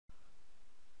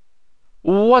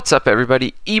What's up,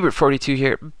 everybody? Ebert42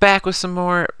 here, back with some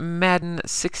more Madden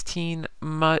 16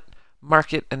 MUT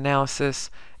market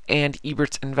analysis and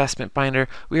Eberts Investment Binder.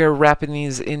 We are wrapping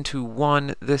these into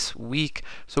one this week.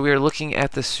 So we are looking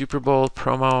at the Super Bowl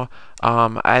promo.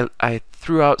 I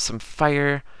threw out some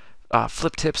fire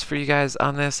flip tips for you guys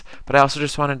on this, but I also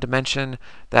just wanted to mention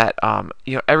that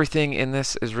everything in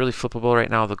this is really flippable right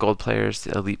now. The gold players,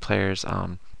 the elite players,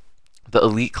 the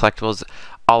elite collectibles,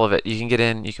 all of it. You can get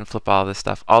in, you can flip all of this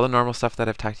stuff. All the normal stuff that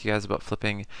I've talked to you guys about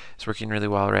flipping is working really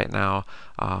well right now.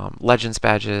 Legends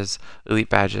badges, elite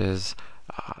badges,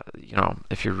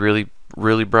 if you're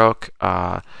really broke,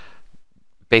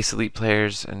 base elite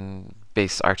players and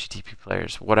base RTTP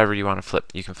players, whatever you want to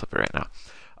flip, you can flip it right now.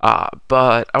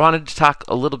 But I wanted to talk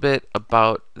a little bit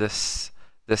about this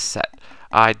set.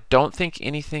 I don't think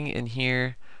anything in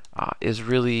here is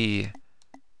really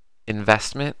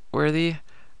investment worthy.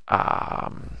 I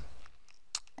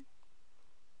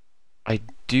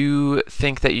do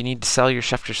think that you need to sell your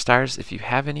Schefter Stars if you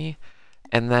have any.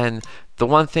 And then the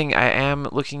one thing I am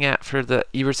looking at for the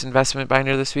Eberts Investment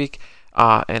Binder this week,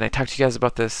 and I talked to you guys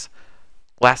about this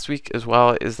last week as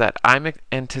well, is that I'm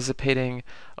anticipating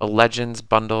a Legends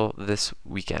bundle this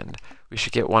weekend. We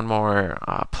should get one more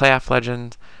playoff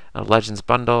legend, a Legends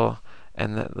bundle,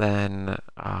 and then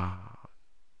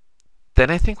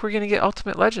I think we're going to get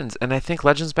Ultimate Legends. And I think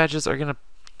Legends badges are going to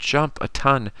jump a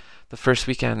ton the first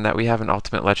weekend that we have an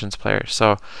Ultimate Legends player.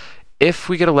 So if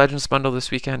we get a Legends bundle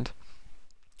this weekend,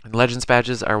 and Legends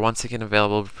badges are once again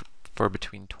available for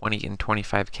between 20 and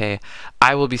 25K,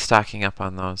 I will be stocking up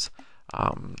on those.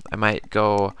 I might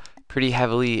go pretty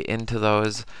heavily into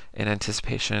those in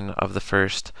anticipation of the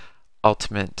first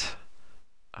Ultimate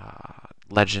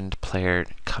Legend player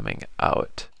coming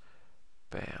out.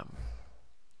 Bam.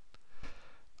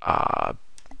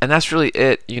 And that's really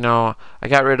it. I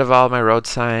got rid of all of my road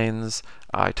signs.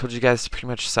 I told you guys to pretty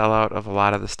much sell out of a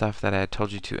lot of the stuff that I had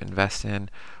told you to invest in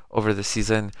over the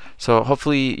season. So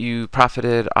hopefully you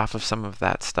profited off of some of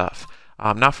that stuff.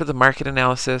 Now for the market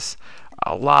analysis,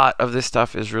 a lot of this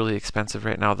stuff is really expensive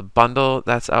right now. The bundle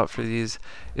that's out for these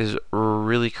is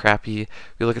really crappy.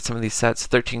 We look at some of these sets,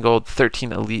 13 gold,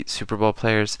 13 elite Super Bowl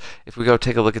players. If we go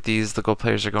take a look at these, the gold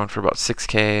players are going for about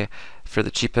 6K for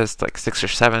the cheapest, like 6 or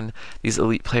 7. These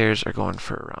elite players are going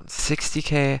for around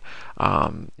 60K.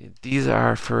 These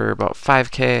are for about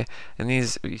 5K, and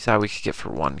these you saw we could get for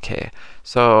 1K.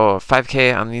 So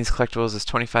 5K on these collectibles is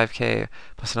 25K,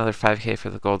 plus another 5K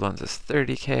for the gold ones is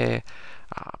 30K.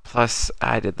 Plus,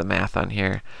 I did the math on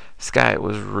here. This guy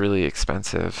was really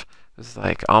expensive. It was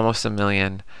like almost $1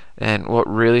 million. And what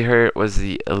really hurt was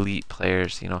the elite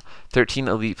players. 13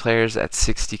 elite players at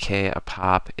 60K a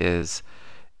pop it's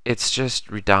just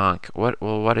redonk.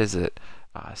 What is it?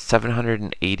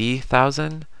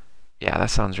 780,000? Yeah, that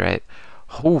sounds right.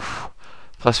 Oof.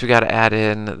 Plus, we got to add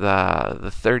in the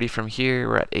 30 from here.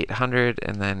 We're at 800,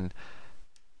 and then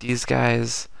these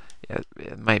guys. Yeah,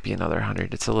 it might be another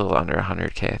 100. It's a little under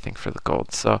 100K, I think, for the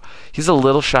gold. So he's a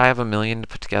little shy of $1 million to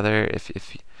put together.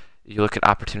 If you look at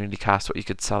opportunity cost, what you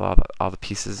could sell all the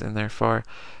pieces in there for.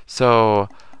 So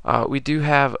we do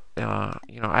have, I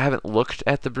haven't looked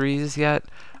at the Breeze yet,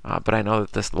 but I know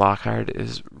that this law card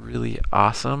is really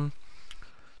awesome.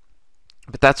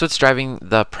 But that's what's driving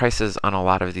the prices on a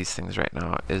lot of these things right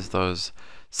now, is those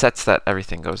sets that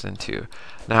everything goes into.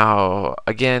 Now,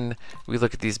 again, we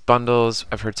look at these bundles.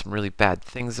 I've heard some really bad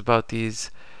things about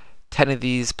these. 10 of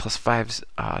these plus 5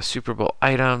 Super Bowl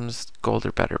items, gold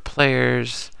or better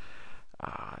players.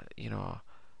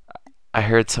 I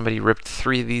heard somebody ripped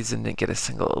 3 of these and didn't get a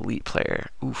single elite player.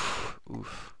 Oof,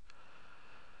 oof.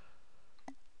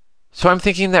 So I'm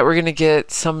thinking that we're going to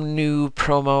get some new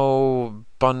promo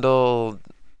bundle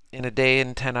in a day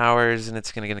and 10 hours, and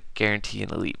it's going to guarantee an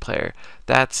elite player.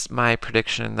 That's my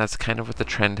prediction. That's kind of what the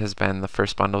trend has been. The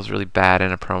first bundle is really bad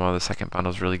in a promo. The second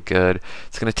bundle is really good.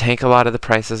 It's going to tank a lot of the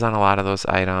prices on a lot of those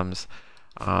items.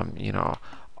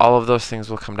 All of those things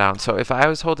will come down. So if I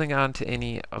was holding on to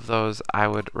any of those, I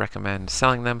would recommend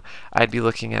selling them. I'd be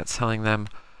looking at selling them.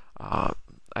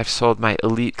 I've sold my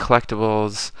elite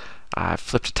collectibles. I've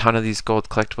flipped a ton of these gold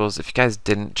collectibles. If you guys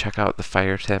didn't check out the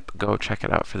fire tip, go check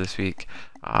it out for this week.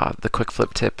 The quick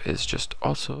flip tip is just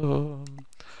awesome.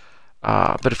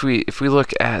 But if we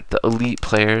look at the elite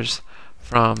players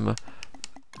from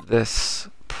this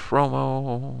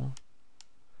promo,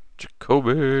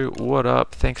 Jacoby, what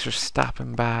up? Thanks for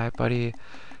stopping by, buddy.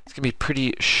 It's gonna be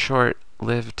pretty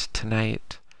short-lived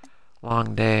tonight,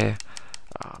 long day.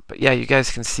 But yeah, you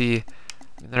guys can see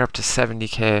they're up to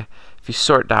 70K. If you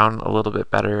sort down a little bit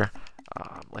better,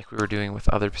 like we were doing with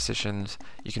other positions,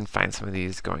 you can find some of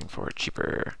these going for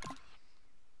cheaper.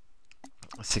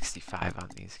 65 on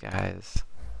these guys,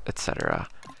 etc.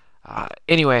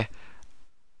 Anyway,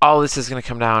 all this is going to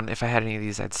come down. If I had any of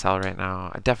these, I'd sell right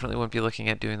now. I definitely wouldn't be looking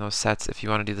at doing those sets. If you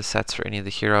want to do the sets for any of the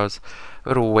heroes, I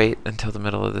would wait until the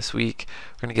middle of this week.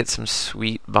 We're going to get some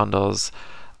sweet bundles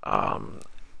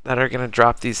that are going to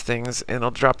drop these things, and it'll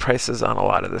drop prices on a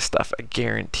lot of this stuff. I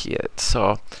guarantee it.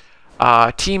 So,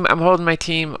 team, I'm holding my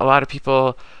team. A lot of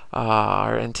people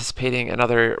are anticipating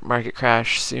another market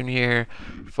crash soon here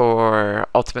for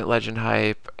Ultimate Legend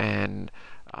hype and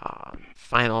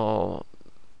final.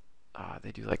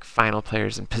 They do like final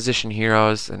players and position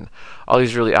heroes, and all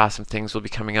these really awesome things will be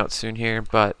coming out soon here.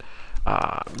 But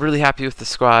really happy with the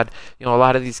squad. You know, a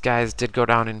lot of these guys did go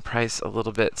down in price a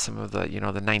little bit. Some of the,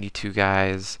 the 92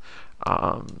 guys,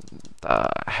 my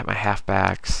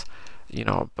halfbacks,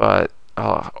 but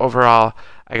overall,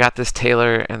 I got this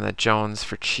Taylor and the Jones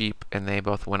for cheap, and they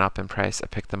both went up in price. I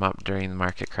picked them up during the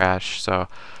market crash, so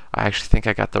I actually think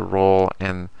I got the roll,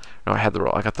 and no, I had the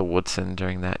roll. I got the Woodson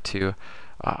during that too.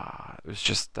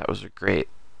 That was a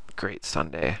great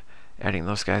Sunday, adding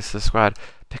those guys to the squad.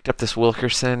 Picked up this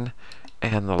Wilkerson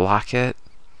and the Lockett.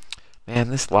 Man,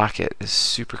 this Lockett is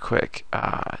super quick.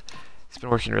 He's been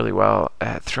working really well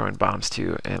at throwing bombs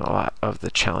too, and a lot of the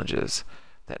challenges.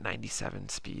 That 97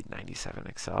 speed, 97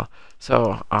 excel.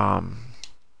 So,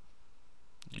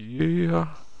 yeah.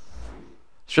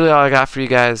 That's really all I got for you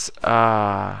guys.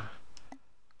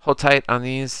 Hold tight on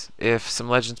these. If some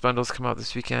Legends bundles come out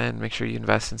this weekend, make sure you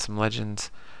invest in some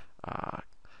Legends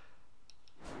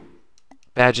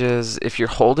badges. If you're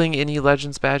holding any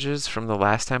Legends badges from the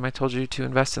last time I told you to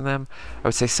invest in them, I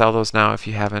would say sell those now if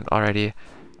you haven't already.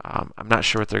 I'm not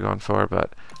sure what they're going for,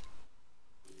 but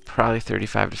probably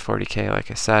 35 to 40K, like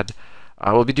I said.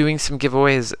 We'll be doing some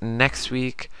giveaways next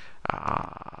week.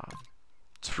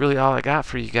 It's really all I got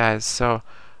for you guys. So,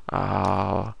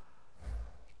 if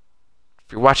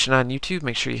you're watching on YouTube,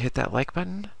 make sure you hit that like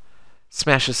button.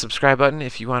 Smash the subscribe button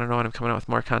if you want to know when I'm coming out with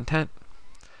more content.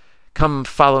 Come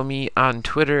follow me on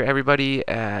Twitter, everybody,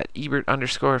 at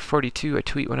Ebert_42. I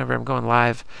tweet whenever I'm going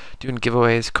live, doing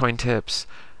giveaways, coin tips.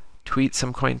 Tweet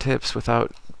some coin tips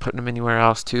without putting them anywhere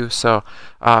else too. So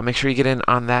make sure you get in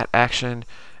on that action.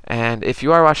 And if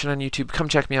you are watching on YouTube, come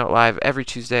check me out live every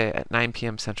Tuesday at 9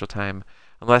 p.m. Central Time.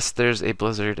 Unless there's a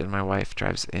blizzard and my wife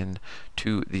drives in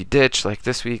to the ditch like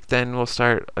this week, then we'll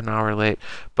start an hour late.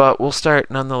 But we'll start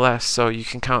nonetheless, so you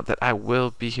can count that I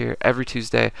will be here every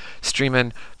Tuesday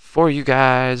streaming for you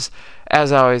guys.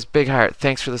 As always, big heart,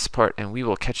 thanks for the support, and we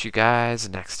will catch you guys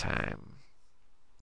next time.